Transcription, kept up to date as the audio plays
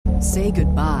Say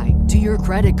goodbye to your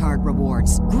credit card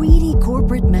rewards. Greedy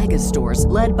corporate mega stores,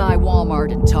 led by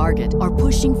Walmart and Target, are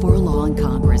pushing for a law in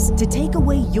Congress to take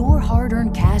away your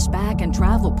hard-earned cash back and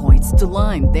travel points to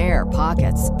line their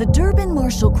pockets. The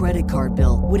Durbin-Marshall credit card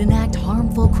bill would enact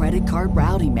harmful credit card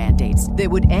routing mandates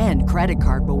that would end credit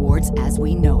card rewards as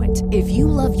we know it. If you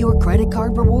love your credit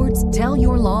card rewards, tell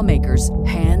your lawmakers,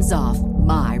 hands off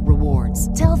my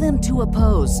rewards. Tell them to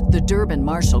oppose the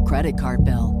Durbin-Marshall credit card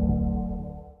bill.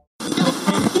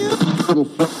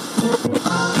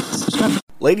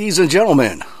 Ladies and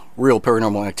gentlemen, Real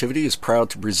Paranormal Activity is proud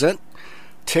to present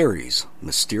Terry's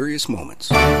Mysterious Moments.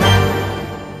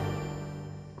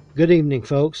 Good evening,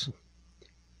 folks.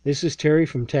 This is Terry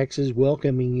from Texas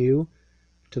welcoming you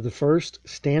to the first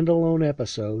standalone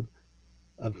episode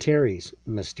of Terry's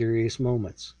Mysterious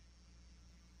Moments.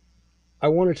 I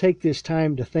want to take this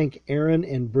time to thank Aaron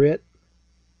and Britt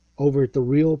over at the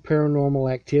Real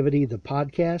Paranormal Activity, the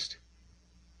podcast,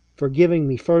 for giving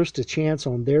me first a chance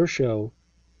on their show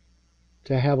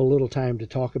to have a little time to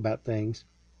talk about things,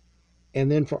 and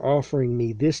then for offering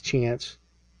me this chance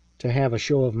to have a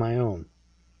show of my own.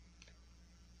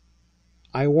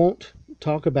 I won't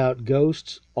talk about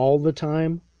ghosts all the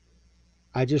time.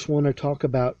 I just want to talk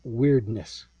about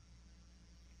weirdness,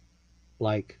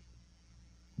 like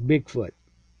Bigfoot,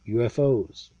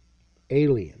 UFOs,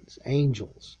 aliens,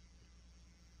 angels,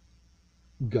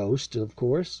 ghosts, of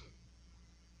course,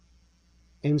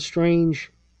 and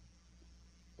strange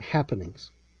happenings.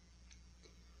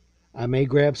 I may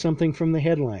grab something from the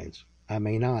headlines. I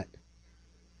may not.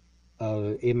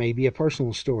 It may be a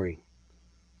personal story.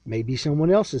 Maybe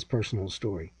someone else's personal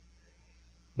story.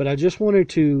 But I just wanted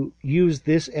to use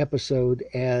this episode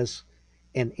as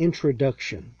an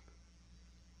introduction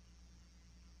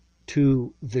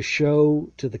to the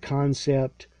show, to the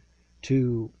concept,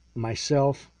 to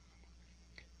myself.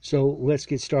 So let's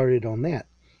get started on that.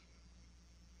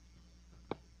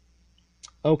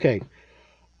 Okay,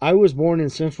 I was born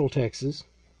in Central Texas,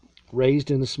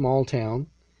 raised in a small town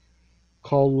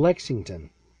called Lexington.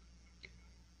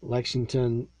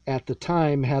 Lexington at the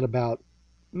time had about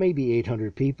maybe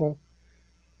 800 people.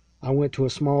 I went to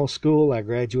a small school. I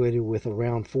graduated with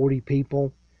around 40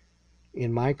 people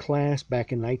in my class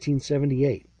back in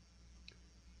 1978.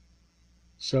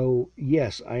 So,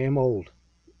 yes, I am old.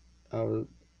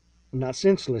 Not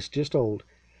senseless, just old.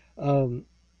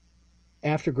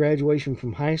 After graduation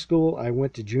from high school, I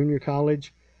went to junior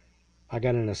college. I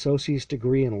got an associate's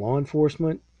degree in law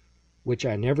enforcement, which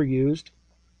I never used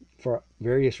for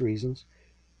various reasons.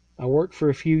 I worked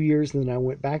for a few years, then I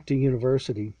went back to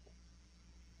university,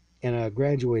 and I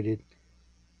graduated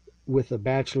with a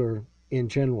bachelor in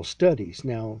general studies.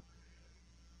 Now,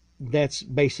 that's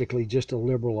basically just a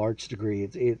liberal arts degree.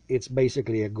 It's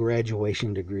basically a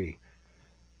graduation degree.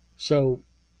 So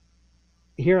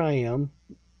here I am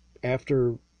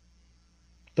after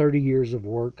 30 years of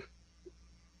work,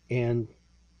 and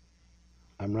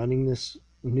I'm running this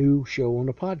new show on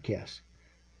a podcast.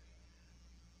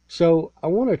 So I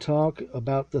want to talk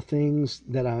about the things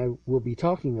that I will be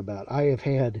talking about. I have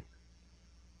had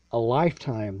a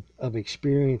lifetime of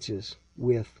experiences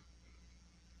with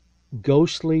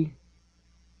ghostly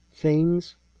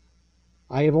things.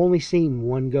 I have only seen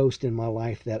one ghost in my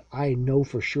life that I know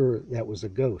for sure that was a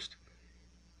ghost.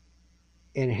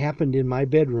 And it happened in my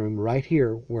bedroom right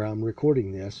here where I'm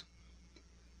recording this.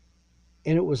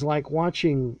 And it was like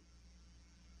watching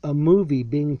a movie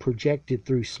being projected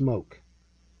through smoke.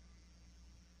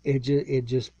 It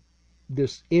just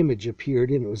this image appeared,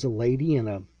 and it was a lady in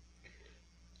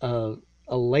a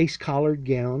lace-collared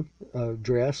gown,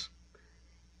 dress.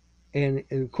 And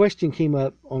a question came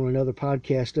up on another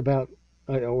podcast about,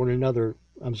 a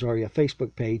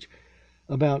Facebook page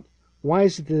about, why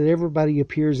is it that everybody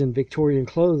appears in Victorian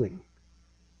clothing?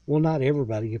 Well, not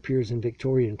everybody appears in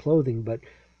Victorian clothing, but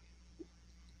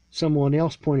someone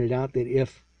else pointed out that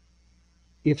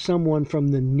if someone from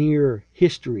the near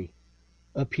history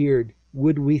appeared,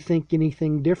 would we think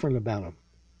anything different about them?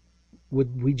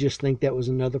 Would we just think that was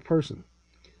another person?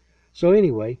 So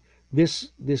anyway, this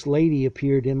lady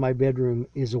appeared in my bedroom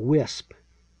as a wisp.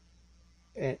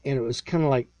 And it was kind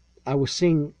of like I was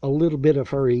seeing a little bit of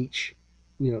her each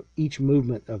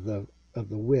movement of the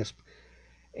wisp.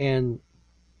 And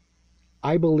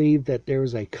I believe that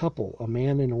there's a couple, a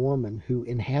man and a woman, who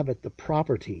inhabit the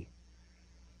property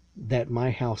that my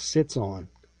house sits on.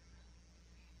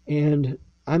 And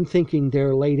I'm thinking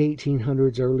they're late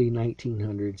 1800s, early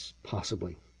 1900s,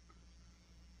 possibly.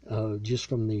 Just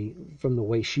from the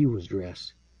way she was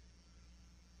dressed.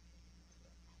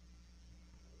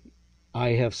 I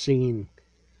have seen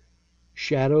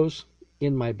shadows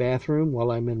in my bathroom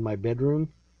while I'm in my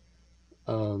bedroom.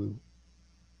 Um,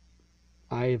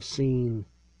 I have seen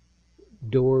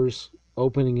doors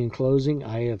opening and closing.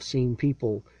 I have seen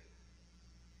people.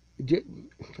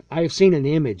 I have seen an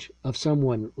image of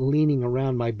someone leaning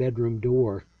around my bedroom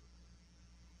door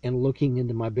and looking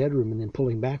into my bedroom and then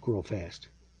pulling back real fast.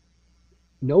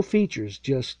 No features,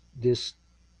 just this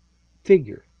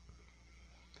figure.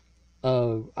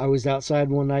 I was outside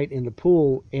one night in the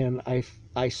pool and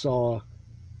I saw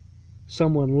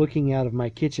someone looking out of my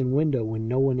kitchen window when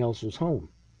no one else was home.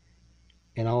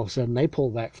 And all of a sudden they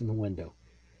pulled back from the window.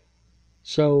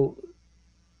 So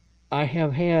I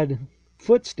have had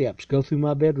footsteps go through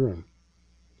my bedroom.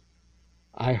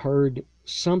 I heard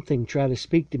something try to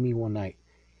speak to me one night,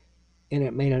 and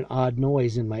it made an odd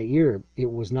noise in my ear.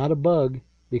 It was not a bug,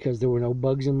 because there were no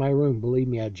bugs in my room. Believe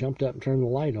me, I jumped up and turned the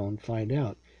light on to find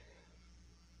out.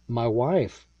 My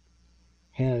wife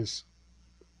has,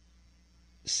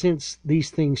 since these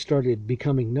things started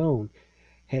becoming known,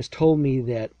 has told me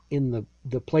that in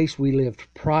the place we lived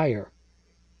prior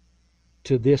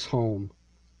to this home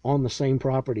on the same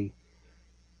property,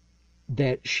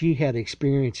 that she had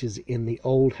experiences in the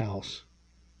old house.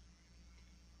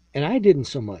 And I didn't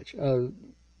so much.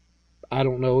 I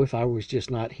don't know if I was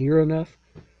just not here enough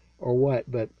or what,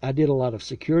 but I did a lot of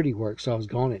security work, so I was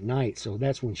gone at night, so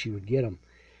that's when she would get them.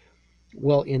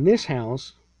 Well, in this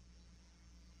house,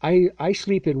 I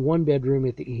sleep in one bedroom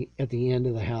at the end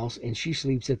of the house, and she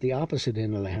sleeps at the opposite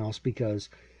end of the house because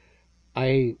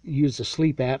I use a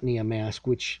sleep apnea mask,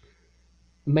 which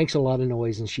makes a lot of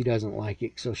noise, and she doesn't like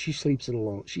it, so she sleeps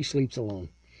alone.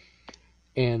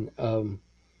 And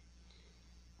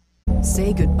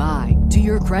Say goodbye to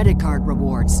your credit card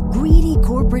rewards. Greedy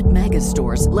corporate mega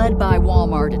stores, led by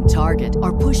Walmart and Target,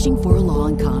 are pushing for a law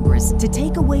in Congress to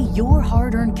take away your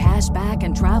hard-earned cash back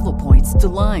and travel points to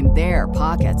line their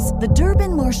pockets. The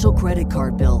Durbin-Marshall credit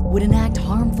card bill would enact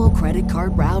harmful credit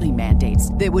card routing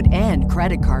mandates that would end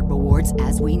credit card rewards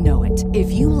as we know it.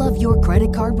 If you love your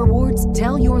credit card rewards,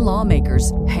 tell your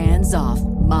lawmakers, hands off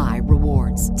my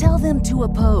rewards. Tell them to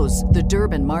oppose the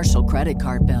Durbin-Marshall credit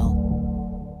card bill.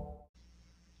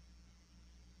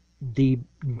 The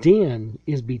den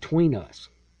is between us.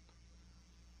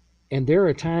 And there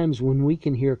are times when we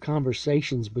can hear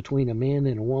conversations between a man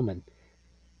and a woman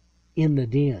in the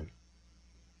den.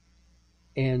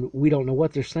 And we don't know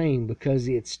what they're saying because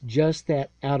it's just that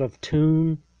out of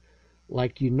tune,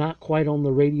 like you're not quite on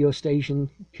the radio station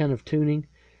kind of tuning.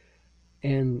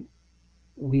 And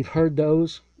we've heard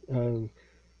those.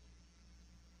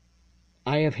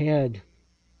 I have had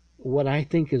what I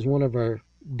think is one of our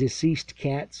deceased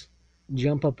cats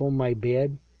jump up on my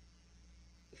bed,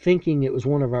 thinking it was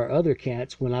one of our other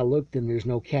cats. When I looked, and there's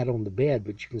no cat on the bed,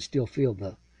 but you can still feel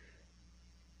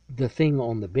the thing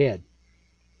on the bed.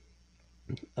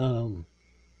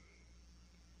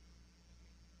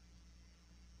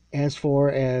 As far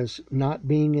as not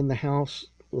being in the house,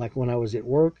 like when I was at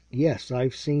work, yes,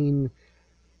 I've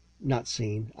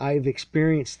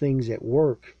experienced things at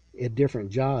work at different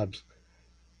jobs.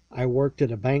 I worked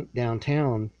at a bank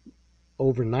downtown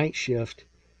overnight shift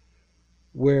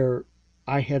where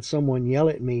I had someone yell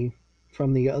at me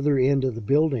from the other end of the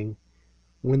building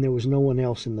when there was no one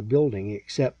else in the building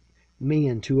except me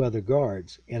and two other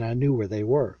guards, and I knew where they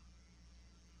were.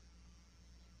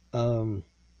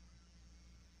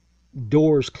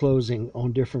 Doors closing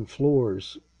on different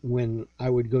floors when I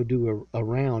would go do a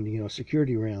round,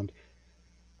 security round.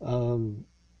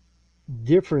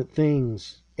 Different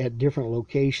things at different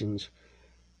locations.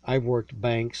 I've worked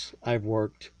banks, I've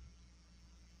worked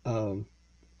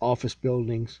office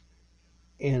buildings,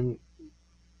 and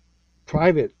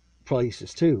private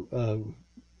places too.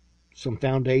 Some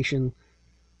foundation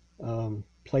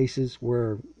places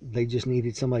where they just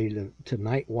needed somebody to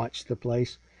night watch the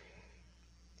place.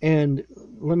 And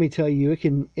let me tell you, it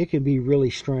can be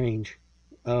really strange.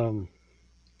 I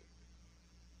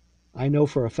know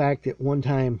for a fact that one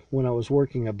time when I was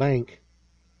working a bank,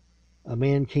 a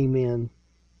man came in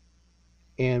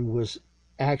and was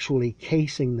actually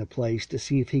casing the place to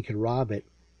see if he could rob it.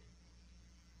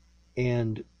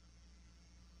 And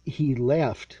he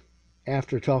left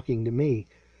after talking to me,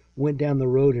 went down the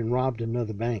road and robbed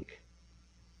another bank.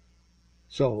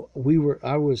 So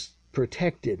I was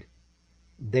protected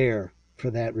there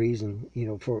for that reason,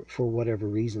 for whatever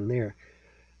reason there.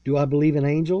 Do I believe in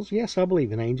angels? Yes, I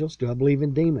believe in angels. Do I believe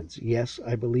in demons? Yes,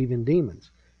 I believe in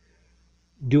demons.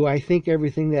 Do I think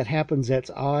everything that happens that's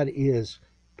odd is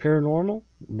paranormal?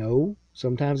 No.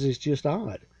 Sometimes it's just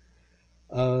odd.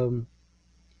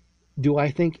 Do I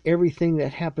think everything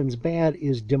that happens bad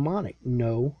is demonic?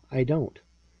 No, I don't.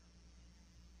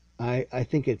 I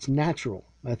think it's natural.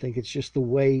 I think it's just the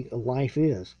way life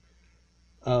is.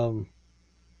 Um,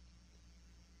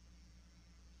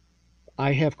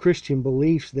 I have Christian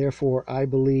beliefs, therefore I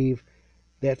believe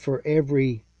that for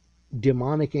every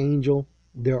demonic angel,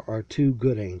 there are two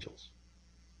good angels.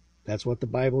 That's what the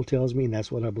Bible tells me, and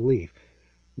that's what I believe.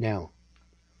 Now,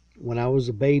 when I was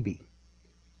a baby,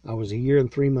 I was a year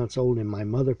and 3 months old, and my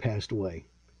mother passed away.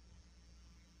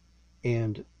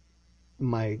 And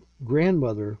my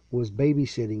grandmother was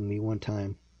babysitting me one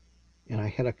time, and I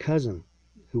had a cousin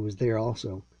who was there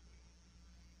also.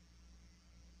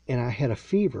 And I had a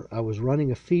fever. I was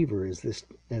running a fever as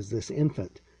this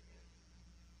infant.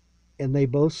 And they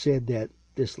both said that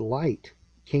this light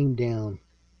came down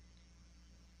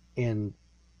and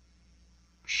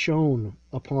shone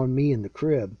upon me in the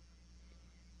crib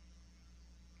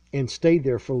and stayed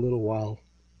there for a little while.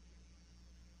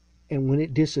 And when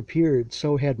it disappeared,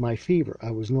 so had my fever.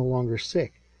 I was no longer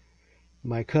sick.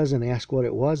 My cousin asked what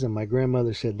it was, and my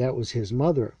grandmother said that was his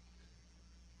mother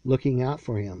looking out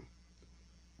for him.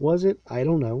 Was it? I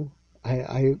don't know.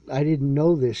 I didn't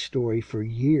know this story for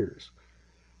years.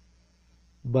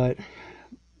 But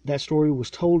that story was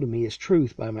told to me as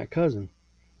truth by my cousin.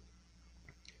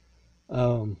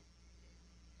 I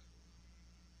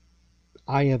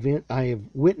have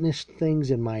witnessed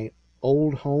things in my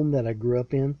old home that I grew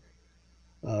up in.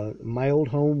 My old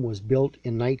home was built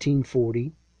in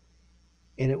 1940,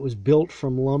 and it was built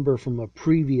from lumber from a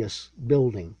previous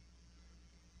building.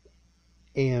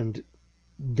 And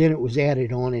then it was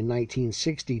added on in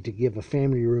 1960 to give a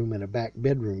family room and a back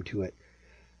bedroom to it.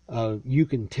 You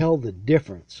can tell the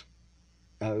difference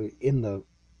in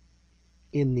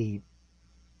the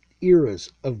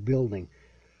eras of building.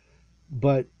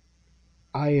 But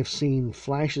I have seen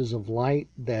flashes of light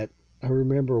that I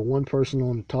remember one person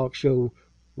on a talk show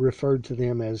referred to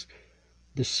them as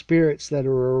the spirits that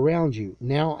are around you.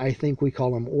 Now I think we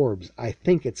call them orbs. I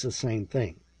think it's the same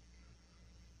thing.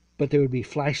 But there would be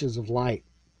flashes of light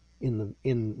in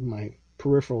my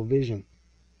peripheral vision.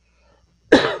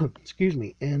 Excuse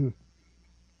me. And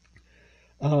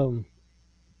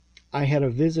I had a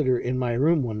visitor in my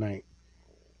room one night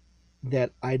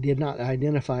that I did not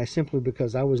identify simply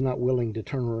because I was not willing to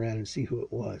turn around and see who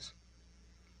it was.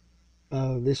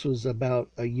 This was about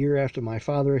a year after my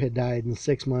father had died and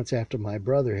 6 months after my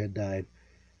brother had died.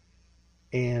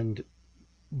 And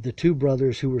the two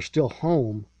brothers who were still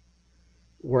home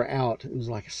were out. It was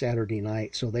like a Saturday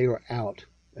night, so they were out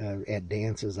at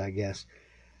dances, I guess.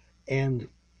 And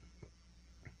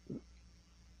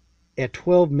at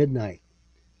 12 midnight,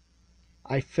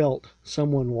 I felt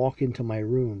someone walk into my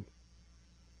room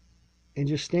and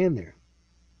just stand there.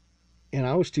 And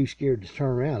I was too scared to turn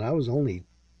around. I was only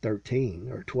 13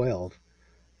 or 12.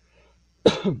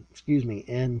 Excuse me.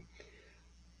 And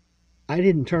I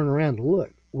didn't turn around to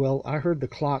look. Well, I heard the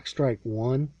clock strike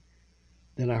 1.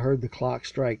 Then I heard the clock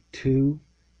strike 2.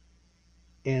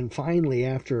 And finally,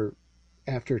 after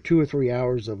 2 or 3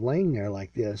 hours of laying there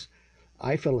like this,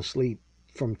 I fell asleep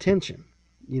from tension.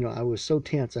 You know, I was so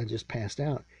tense I just passed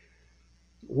out.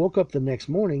 Woke up the next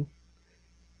morning,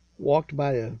 walked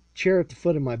by a chair at the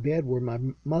foot of my bed where my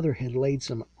mother had laid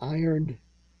some ironed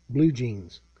blue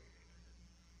jeans.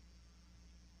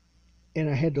 And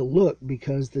I had to look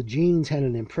because the jeans had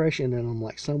an impression in them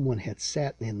like someone had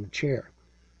sat in the chair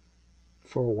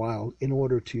for a while in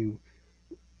order to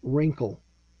wrinkle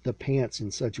the pants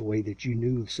in such a way that you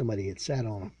knew somebody had sat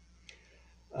on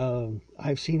them.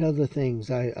 I've seen other things.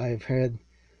 I've had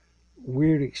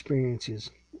weird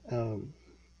experiences. And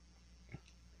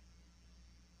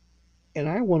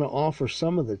I want to offer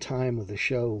some of the time of the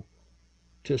show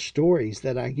to stories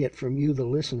that I get from you, the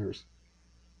listeners.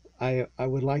 I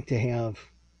would like to have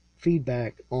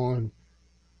feedback on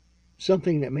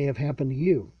something that may have happened to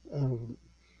you.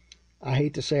 I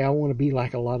hate to say I want to be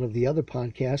like a lot of the other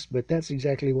podcasts, but that's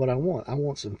exactly what I want. I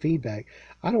want some feedback.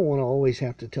 I don't want to always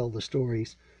have to tell the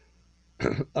stories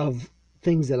of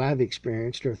things that I've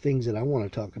experienced or things that I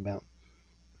want to talk about.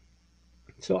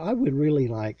 So I would really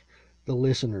like the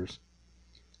listeners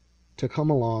to come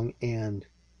along and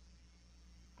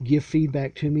give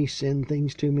feedback to me, send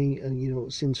things to me,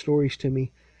 send stories to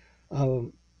me.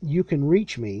 You can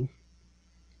reach me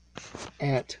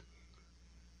at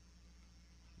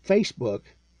Facebook,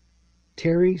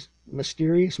 Terry's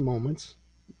Mysterious Moments.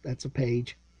 That's a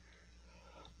page.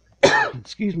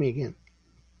 Excuse me again.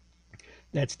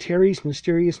 That's Terry's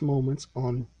Mysterious Moments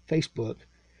on Facebook.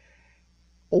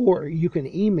 Or you can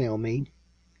email me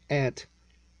at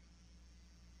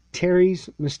Terry's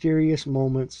Mysterious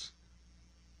Moments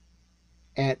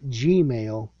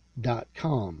 @gmail.com.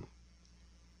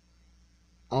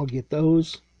 I'll get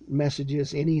those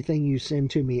messages. Anything you send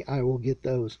to me, I will get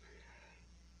those.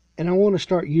 And I want to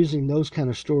start using those kind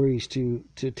of stories to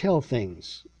tell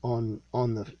things on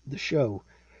the show.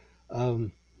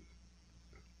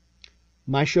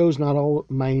 My shows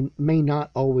may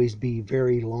not always be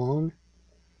very long,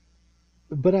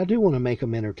 but I do want to make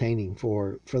them entertaining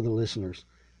for the listeners.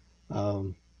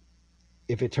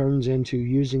 If it turns into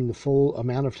using the full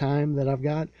amount of time that I've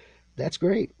got, that's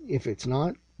great. If it's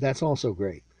not, that's also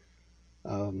great.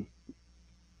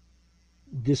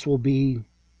 This will be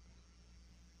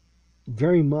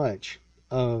very much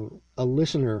a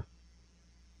listener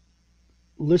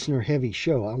heavy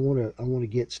show. I want to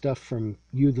get stuff from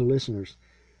you, the listeners,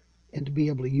 and to be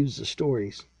able to use the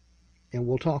stories, and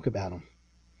we'll talk about them.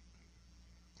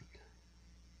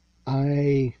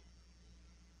 I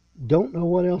don't know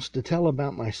what else to tell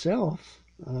about myself,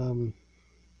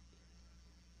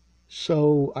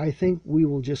 so I think we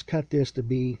will just cut this to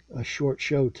be a short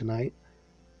show tonight,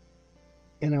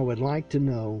 and I would like to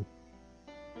know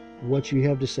what you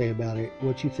have to say about it,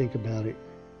 what you think about it.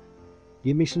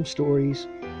 Give me some stories,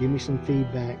 give me some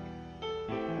feedback.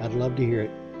 I'd love to hear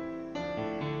it.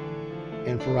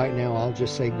 And for right now, I'll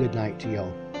just say good night to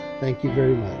y'all. Thank you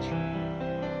very much.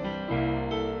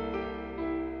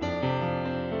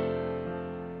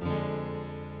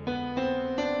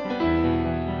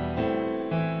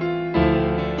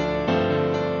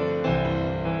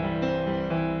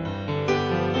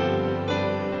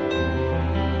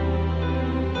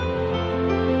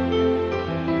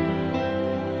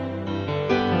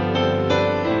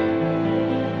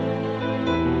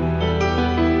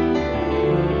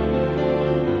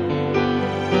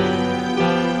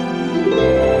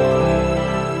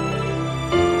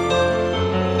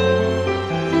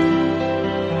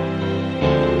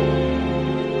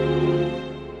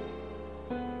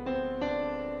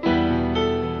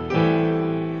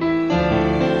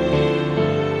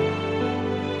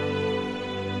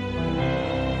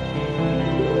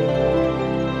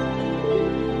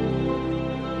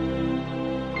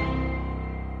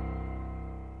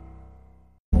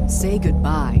 Say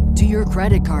goodbye to your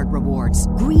credit card rewards.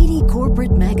 Greedy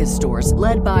corporate mega stores,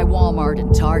 led by Walmart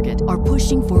and Target, are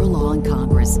pushing for a law in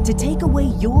Congress to take away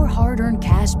your hard-earned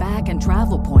cash back and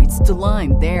travel points to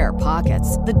line their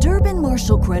pockets. The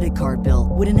Durbin-Marshall credit card bill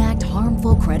would enact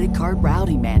harmful credit card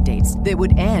routing mandates that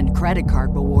would end credit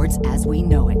card rewards as we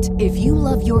know it. If you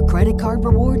love your credit card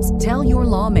rewards, tell your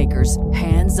lawmakers,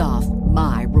 hands off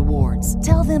my rewards.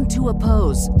 Tell them to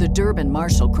oppose the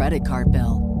Durbin-Marshall credit card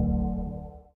bill.